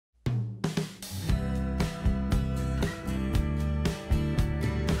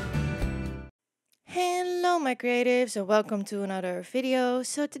Hello, my creatives, and welcome to another video.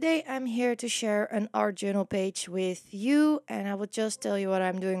 So, today I'm here to share an art journal page with you, and I will just tell you what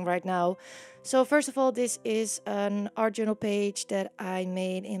I'm doing right now. So, first of all, this is an art journal page that I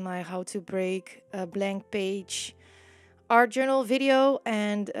made in my How to Break a Blank Page art journal video,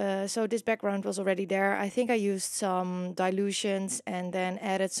 and so this background was already there. I think I used some dilutions and then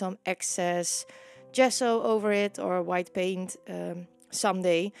added some excess gesso over it or white paint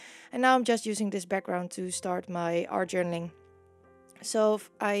someday. And now I'm just using this background to start my art journaling. So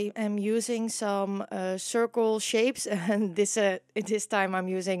I am using some circle shapes, and this time I'm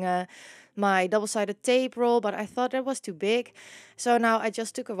using my double-sided tape roll, but I thought that was too big. So now I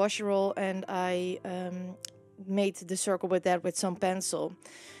just took a washi roll and I made the circle with that with some pencil.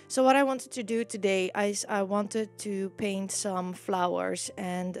 So what I wanted to do today is I wanted to paint some flowers,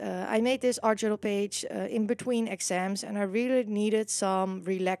 and I made this art journal page in between exams, and I really needed some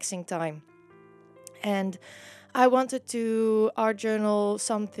relaxing time. And I wanted to art journal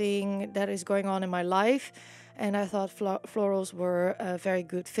something that is going on in my life, and I thought florals were a very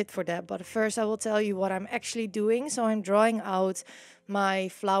good fit for that. But first, I will tell you what I'm actually doing. So I'm drawing out my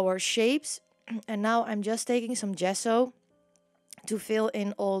flower shapes, and now I'm just taking some gesso to fill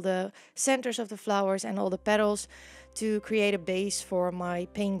in all the centers of the flowers and all the petals to create a base for my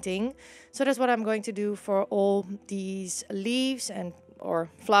painting. So that's what I'm going to do for all these leaves and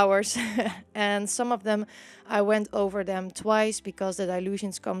or flowers. And some of them I went over them twice because the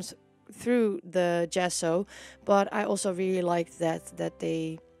dilutions comes through the gesso, but I also really liked that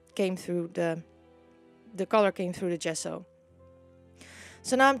they came through the color came through the gesso.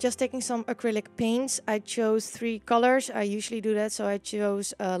 So now I'm just taking some acrylic paints. I chose 3 colors. I usually do that. So I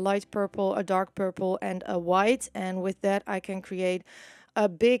chose a light purple, a dark purple, and a white. And with that, I can create a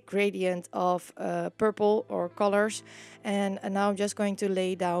big gradient of purple or colors. And now I'm just going to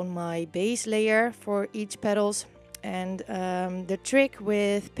lay down my base layer for each petals. And the trick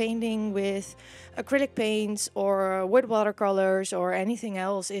with painting with acrylic paints or with watercolors or anything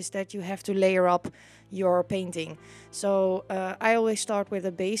else is that you have to layer up your painting. So I always start with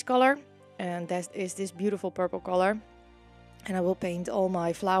a base color, and that is this beautiful purple color. And I will paint all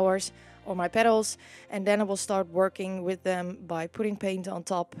my flowers or my petals, and then I will start working with them by putting paint on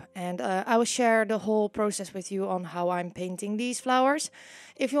top. And I will share the whole process with you on how I'm painting these flowers.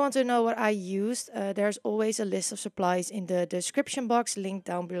 If you want to know what I used, there's always a list of supplies in the description box, linked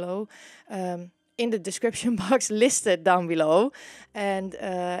down below. In the description box listed down below, and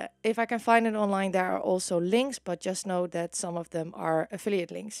if I can find it online, there are also links, but just know that some of them are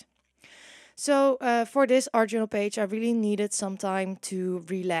affiliate links. So for this art journal page, I really needed some time to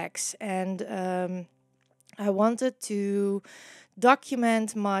relax, and I wanted to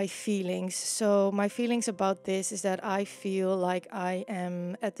document my feelings. So my feelings about this is that I feel like I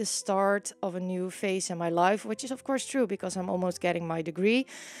am at the start of a new phase in my life, which is of course true because I'm almost getting my degree.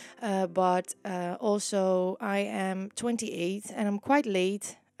 But also I am 28 and I'm quite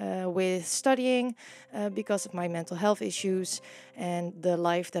late with studying because of my mental health issues and the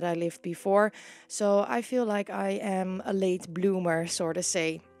life that I lived before. So I feel like I am a late bloomer, sort of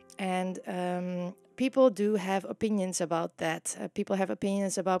say. And people do have opinions about that. People have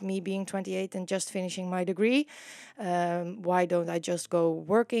opinions about me being 28 and just finishing my degree. Why don't I just go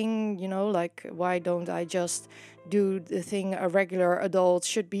working? Like, why don't I just do the thing a regular adult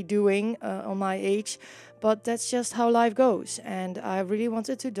should be doing on my age? But that's just how life goes. And I really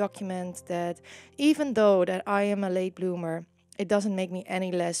wanted to document that even though that I am a late bloomer, it doesn't make me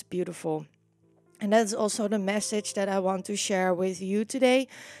any less beautiful. And that's also the message that I want to share with you today,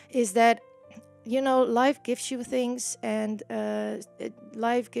 is that life gives you things, and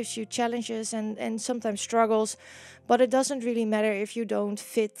life gives you challenges and sometimes struggles, but it doesn't really matter if you don't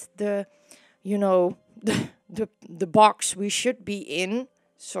fit you know the box we should be in,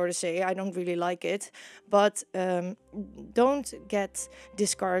 sort of say. I don't really like it, but don't get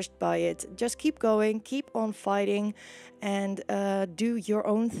discouraged by it. Just keep going, keep on fighting, and do your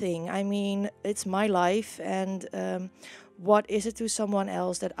own thing. I mean, it's my life, and what is it to someone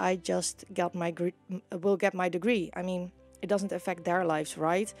else that I just will get my degree? I mean, it doesn't affect their lives,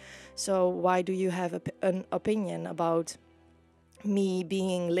 right? So why do you have an opinion about me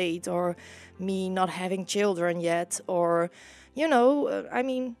being late or me not having children yet, or I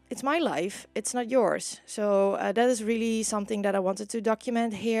mean, it's my life, it's not yours. So that is really something that I wanted to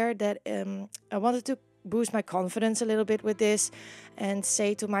document here, that I wanted to boost my confidence a little bit with this and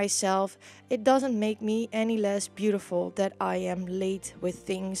say to myself, it doesn't make me any less beautiful that I am late with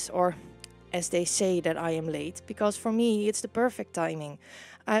things, or as they say that I am late, because for me it's the perfect timing.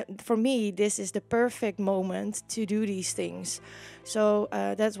 For me, this is the perfect moment to do these things. So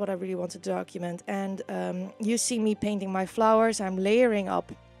that's what I really want to document. And you see me painting my flowers. I'm layering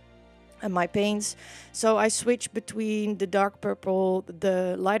up and my paints. So I switch between the dark purple,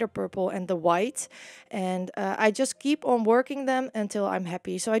 the lighter purple, and the white. And I just keep on working them until I'm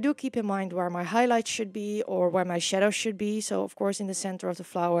happy. So I do keep in mind where my highlights should be or where my shadows should be. So, of course, in the center of the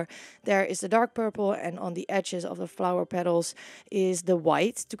flower, there is the dark purple, and on the edges of the flower petals is the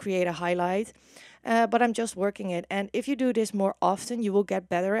white to create a highlight. But I'm just working it. And if you do this more often, you will get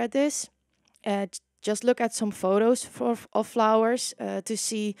better at this. Just look at some photos of flowers to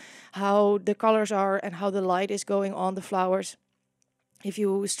see how the colors are and how the light is going on the flowers if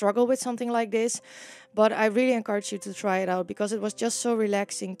you struggle with something like this. But I really encourage you to try it out because it was just so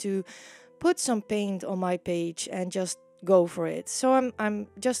relaxing to put some paint on my page and just go for it. So I'm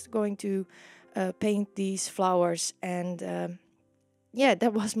just going to paint these flowers, and yeah,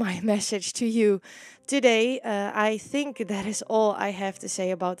 that was my message to you today. I think that is all I have to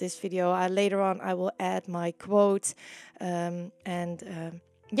say about this video. Later on, I will add my quote. And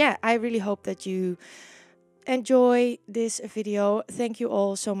yeah, I really hope that you enjoy this video. Thank you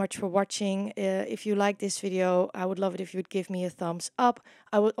all so much for watching. If you like this video, I would love it if you would give me a thumbs up.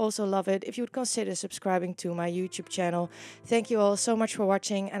 I would also love it if you would consider subscribing to my YouTube channel. Thank you all so much for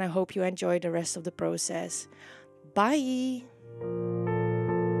watching, and I hope you enjoy the rest of the process. Bye!